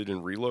uprooted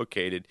and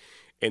relocated.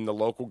 And the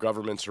local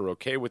governments are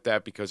okay with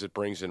that because it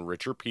brings in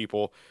richer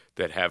people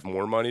that have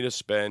more money to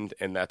spend,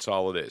 and that's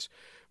all it is.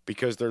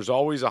 Because there's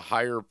always a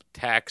higher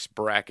tax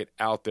bracket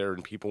out there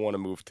and people want to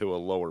move to a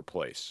lower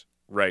place,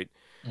 right?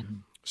 Mm-hmm.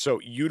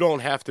 So you don't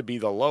have to be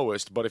the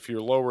lowest, but if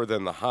you're lower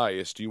than the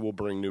highest, you will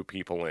bring new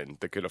people in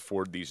that could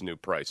afford these new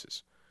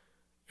prices.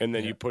 And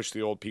then you push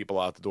the old people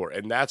out the door.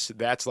 And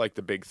that's like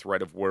the big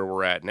threat of where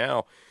we're at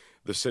now.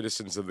 The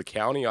citizens of the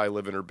county I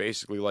live in are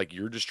basically like,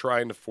 you're just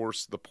trying to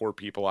force the poor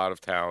people out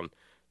of town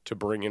to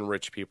bring in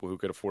rich people who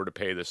could afford to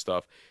pay this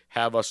stuff,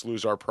 have us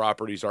lose our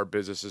properties, our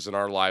businesses, and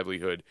our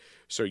livelihood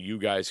so you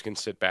guys can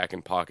sit back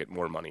and pocket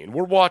more money. And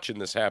we're watching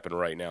this happen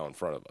right now in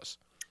front of us.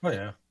 Oh,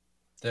 yeah,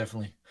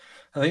 definitely.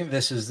 I think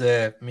this is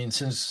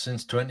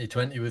since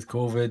 2020 with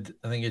COVID,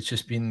 I think it's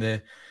just been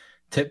the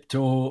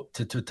tiptoe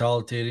to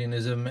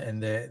totalitarianism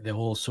and the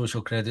whole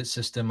social credit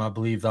system. I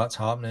believe that's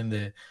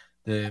happening.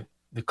 The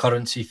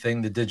currency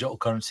thing, the digital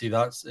currency,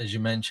 that's, as you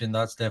mentioned,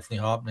 that's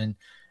definitely happening.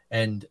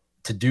 And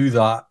to do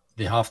that,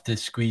 they have to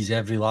squeeze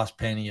every last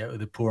penny out of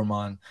the poor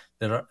man.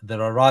 They're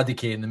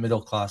eradicating the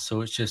middle class.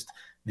 So it's just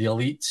the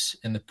elites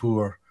and the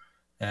poor.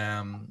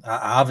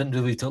 I haven't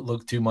really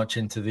looked too much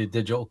into the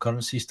digital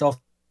currency stuff.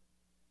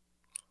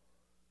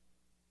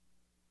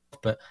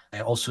 But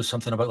also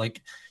something about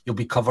like you'll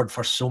be covered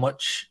for so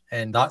much,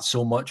 and that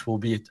so much will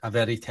be a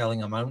very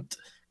telling amount.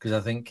 Because I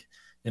think,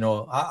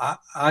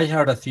 I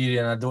heard a theory,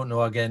 and I don't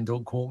know, again,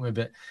 don't quote me,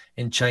 but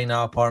in China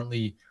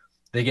apparently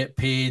they get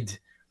paid,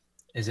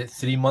 is it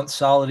 3 months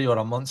salary or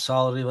a month's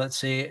salary, let's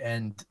say,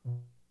 and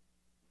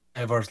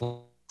whoever's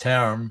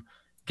term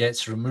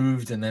gets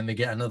removed, and then they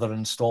get another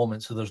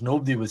installment. So there's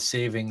nobody with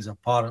savings,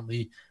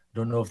 apparently. I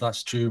don't know if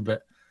that's true,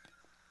 but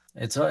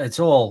it's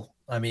all.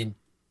 I mean,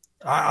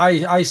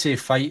 I say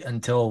fight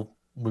until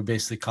we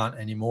basically can't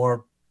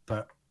anymore,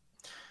 but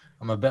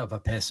I'm a bit of a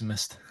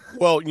pessimist.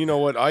 Well, you know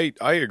what? I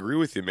agree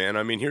with you, man.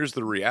 I mean, here's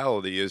the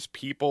reality is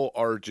people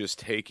are just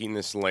taking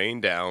this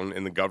laying down,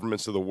 and the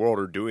governments of the world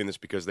are doing this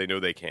because they know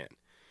they can,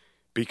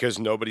 because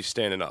nobody's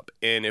standing up.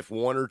 And if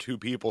one or two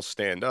people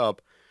stand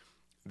up,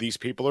 these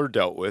people are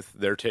dealt with,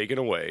 they're taken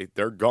away,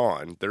 they're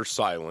gone, they're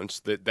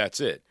silenced, that's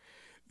it.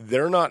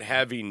 They're not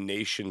having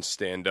nations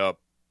stand up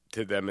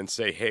to them and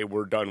say, hey,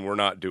 we're done, we're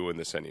not doing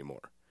this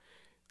anymore.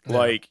 Yeah.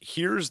 Like,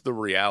 here's the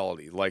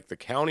reality. Like, the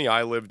county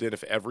I lived in,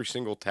 if every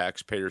single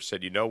taxpayer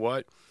said, you know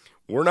what,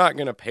 we're not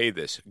going to pay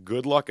this.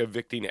 Good luck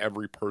evicting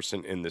every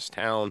person in this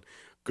town.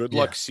 Good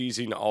luck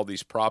seizing all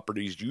these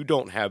properties. You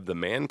don't have the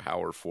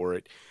manpower for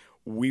it.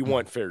 We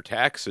want fair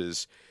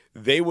taxes.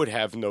 They would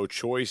have no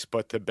choice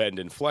but to bend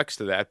and flex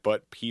to that,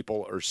 but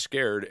people are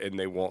scared and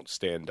they won't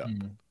stand up.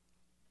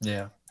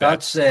 Yeah,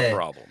 that's the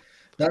problem.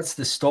 That's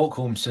the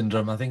Stockholm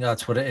syndrome. I think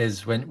that's what it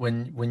is.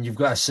 When you've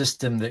got a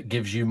system that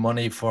gives you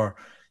money for,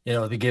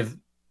 they give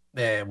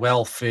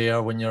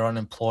welfare when you're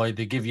unemployed.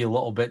 They give you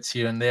little bits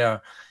here and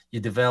there. You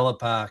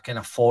develop a kind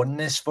of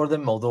fondness for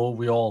them, although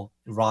we all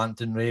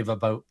rant and rave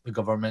about the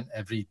government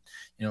every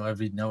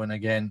now and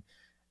again.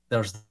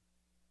 There's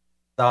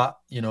that,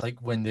 like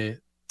when the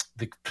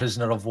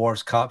prisoner of war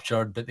is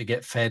captured, but they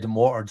get fed and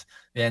watered,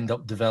 they end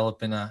up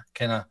developing a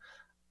kind of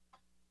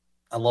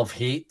a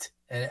love-hate.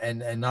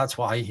 And that's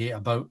what I hate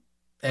about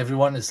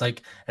everyone. It's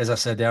like, as I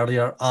said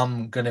earlier,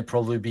 I'm going to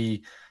probably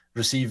be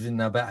receiving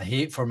a bit of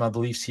hate for my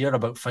beliefs here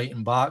about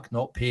fighting back,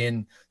 not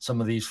paying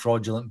some of these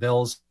fraudulent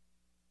bills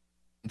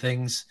and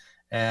things.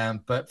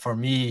 But for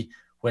me,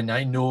 when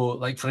I know,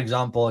 like, for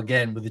example,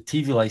 again, with the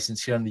TV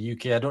license here in the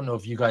UK, I don't know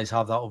if you guys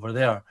have that over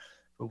there,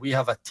 but we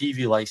have a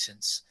TV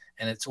license,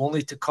 and it's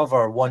only to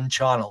cover one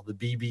channel, the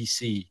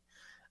BBC.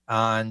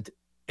 And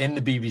in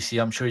the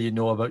BBC, I'm sure you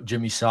know about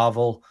Jimmy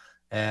Savile.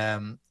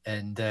 If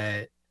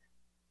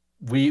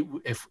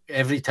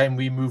every time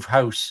we move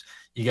house,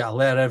 you get a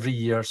letter every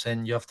year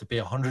saying you have to pay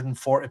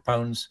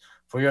 £140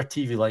 for your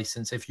TV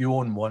license if you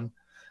own one,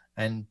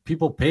 and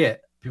people pay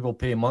it. People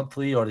pay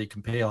monthly, or they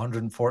can pay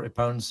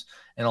 £140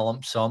 in a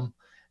lump sum.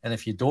 And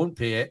if you don't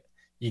pay it,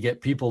 you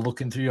get people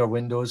looking through your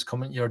windows,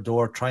 coming to your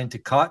door, trying to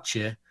catch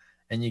you,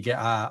 and you get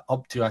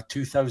up to a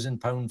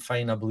 £2,000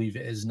 fine, I believe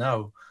it is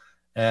now.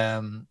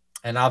 And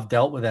I've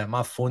dealt with them.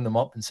 I've phoned them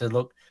up and said,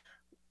 look,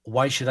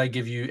 why should I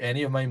give you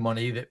any of my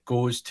money that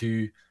goes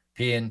to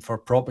paying for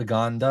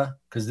propaganda?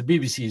 Because the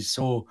BBC is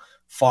so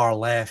far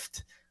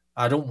left.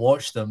 I don't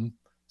watch them,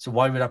 so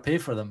why would I pay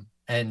for them?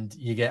 And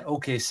you get,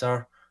 okay,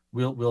 sir,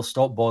 we'll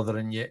stop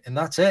bothering you, and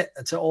that's it.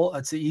 It's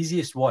the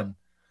easiest one.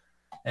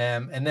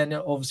 And then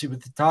obviously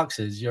with the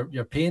taxes,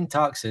 you're paying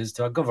taxes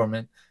to a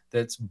government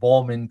that's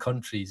bombing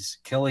countries,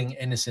 killing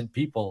innocent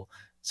people.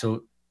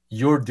 So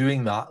you're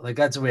doing that. Like,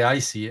 that's the way I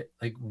see it.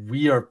 Like,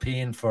 we are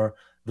paying for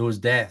those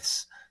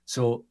deaths.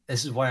 So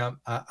this is why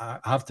I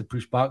have to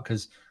push back,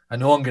 because I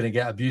know I'm going to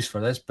get abused for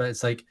this, but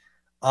it's like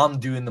I'm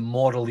doing the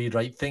morally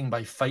right thing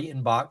by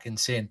fighting back and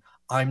saying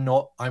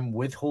I'm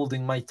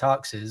withholding my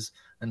taxes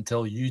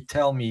until you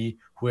tell me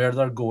where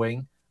they're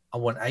going. I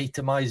want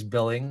itemized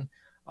billing.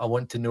 I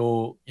want to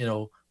know,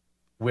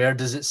 where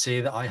does it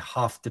say that I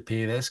have to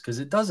pay this? Because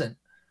it doesn't.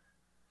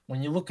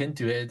 When you look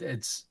into it,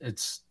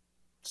 it's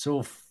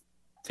so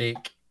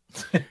fake.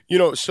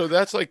 So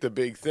that's like the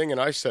big thing. And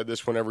I said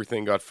this when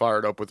everything got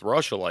fired up with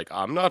Russia, like,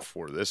 I'm not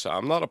for this.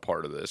 I'm not a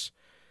part of this.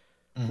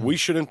 Mm-hmm. We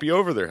shouldn't be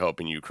over there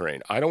helping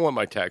Ukraine. I don't want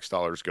my tax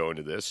dollars going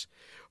to this.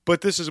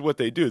 But this is what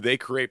they do. They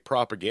create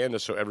propaganda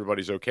so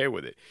everybody's okay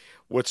with it.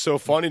 What's so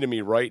funny to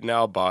me right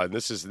now, Bob, and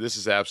this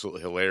is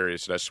absolutely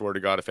hilarious, and I swear to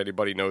God, if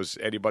anybody knows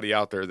anybody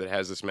out there that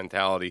has this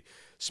mentality,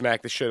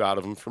 smack the shit out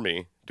of them for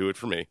me. Do it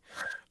for me.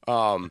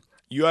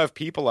 You have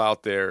people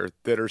out there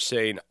that are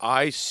saying,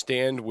 I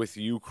stand with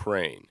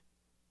Ukraine,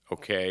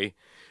 okay?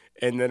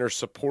 And then are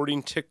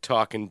supporting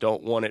TikTok and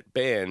don't want it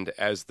banned,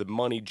 as the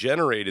money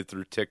generated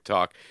through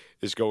TikTok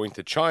is going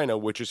to China,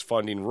 which is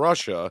funding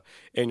Russia,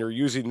 and you're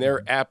using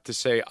their app to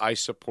say, I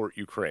support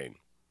Ukraine.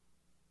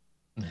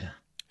 Yeah.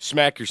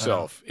 Smack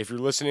yourself. If you're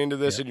listening to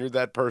this and you're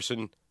that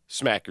person,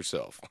 smack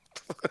yourself.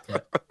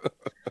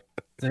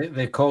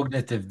 The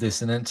cognitive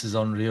dissonance is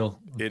unreal.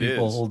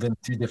 People holding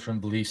two different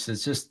beliefs.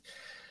 It's just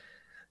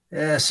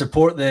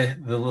support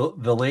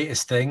the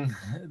latest thing.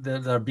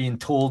 They're being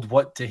told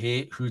what to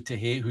hate, who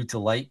to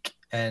like,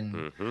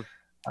 and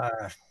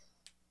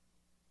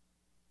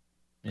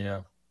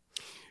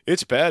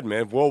it's bad,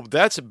 man. Well,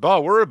 that's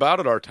about, we're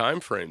about at our time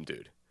frame,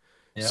 dude.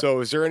 Yep. So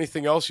is there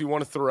anything else you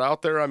want to throw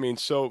out there? I mean,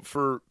 so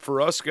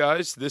for us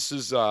guys, this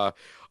is,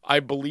 I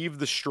believe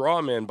the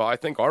Strawman, but I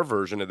think our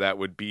version of that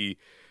would be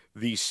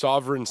the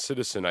sovereign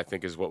citizen, I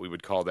think is what we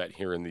would call that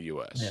here in the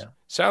U.S. Yeah.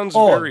 Sounds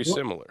very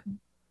similar.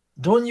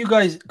 Don't you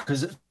guys,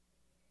 because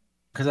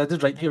I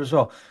did write here as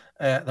well,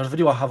 there's a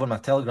video I have on my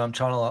Telegram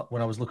channel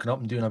when I was looking up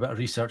and doing a bit of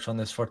research on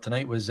this for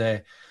tonight. Was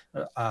a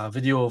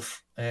video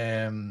of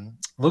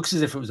looks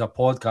as if it was a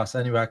podcast.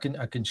 Anyway,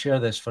 I can share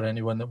this for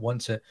anyone that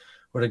wants it.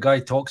 Where a guy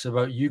talks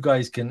about you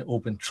guys can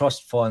open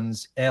trust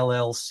funds,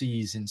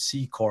 LLCs, and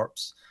C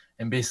corps,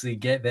 and basically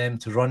get them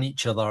to run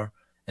each other,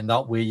 and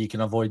that way you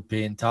can avoid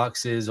paying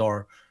taxes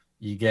or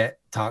you get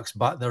tax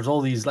back. There's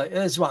all these, like,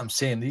 this is what I'm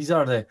saying. These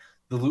are the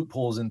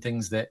loopholes and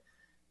things that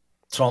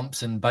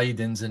Trumps and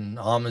Bidens and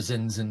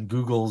Amazons and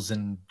Googles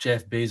and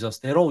Jeff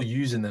Bezos, they're all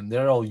using them.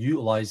 They're all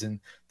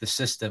utilizing the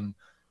system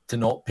to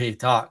not pay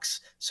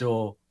tax.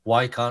 So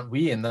why can't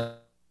we? And there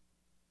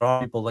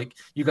are people like,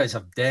 you guys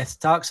have death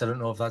tax. I don't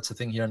know if that's a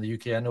thing here in the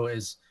UK. I know it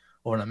is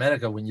over in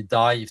America. When you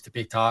die, you have to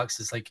pay tax.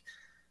 It's like,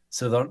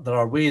 so there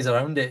are ways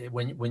around it.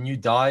 When you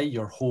die,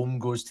 your home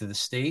goes to the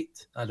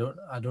state. I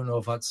don't know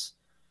if that's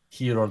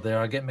here or there.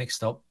 I get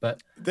mixed up,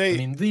 but I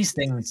mean, these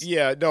things.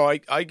 Yeah, no,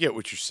 I get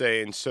what you're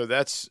saying. So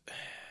that's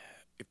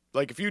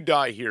like, if you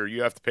die here,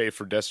 you have to pay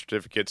for death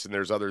certificates, and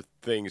there's other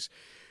things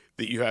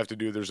that you have to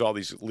do. There's all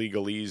these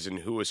legalese and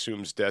who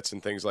assumes debts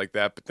and things like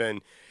that. But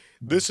then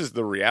this is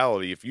the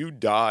reality. If you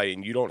die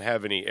and you don't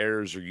have any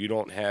heirs or you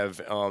don't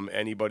have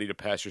anybody to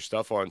pass your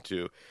stuff on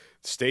to,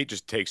 the state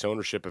just takes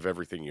ownership of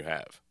everything you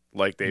have.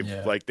 Like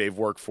they've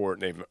worked for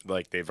it and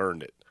they've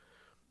earned it,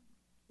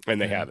 and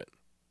they haven't.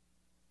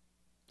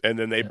 And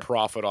then they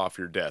profit off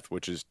your death,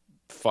 which is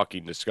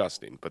fucking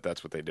disgusting, but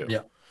that's what they do.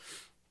 Yeah.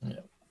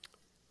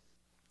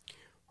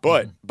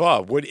 But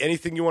Bob,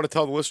 anything you want to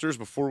tell the listeners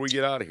before we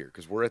get out of here?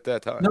 Because we're at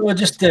that time. No,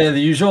 just the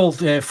usual.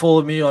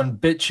 Follow me on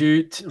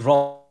BitChute.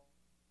 Are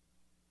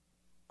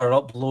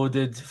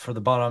uploaded for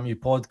the Baramu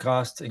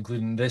podcast,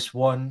 including this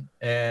one,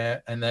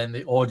 and then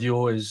the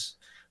audio is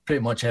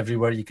pretty much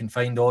everywhere you can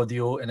find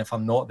audio. And if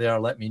I'm not there,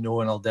 let me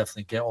know, and I'll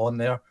definitely get on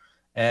there.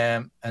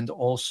 And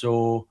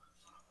also,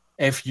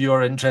 if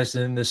you're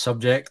interested in this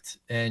subject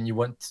and you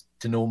want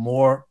to know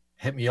more,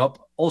 hit me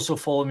up. Also,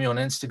 follow me on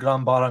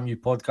Instagram, Baramu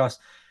Podcast,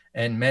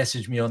 and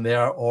message me on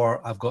there.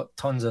 Or I've got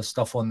tons of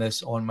stuff on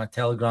this on my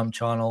Telegram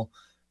channel,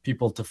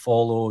 people to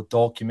follow,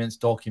 documents,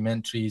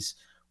 documentaries,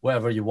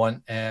 whatever you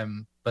want.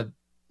 But,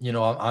 you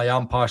know, I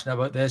am passionate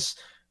about this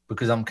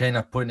because I'm kind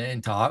of putting it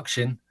into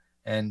action.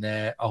 And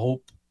I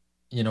hope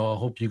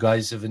you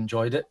guys have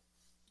enjoyed it,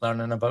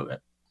 learning about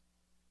it.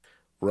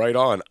 Right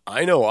on.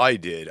 I know I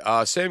did.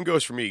 Same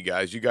goes for me,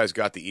 guys. You guys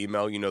got the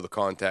email. You know the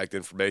contact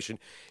information.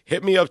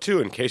 Hit me up,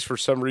 too, in case for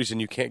some reason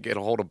you can't get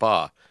a hold of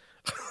Ba.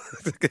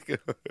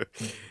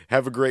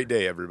 Have a great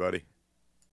day, everybody.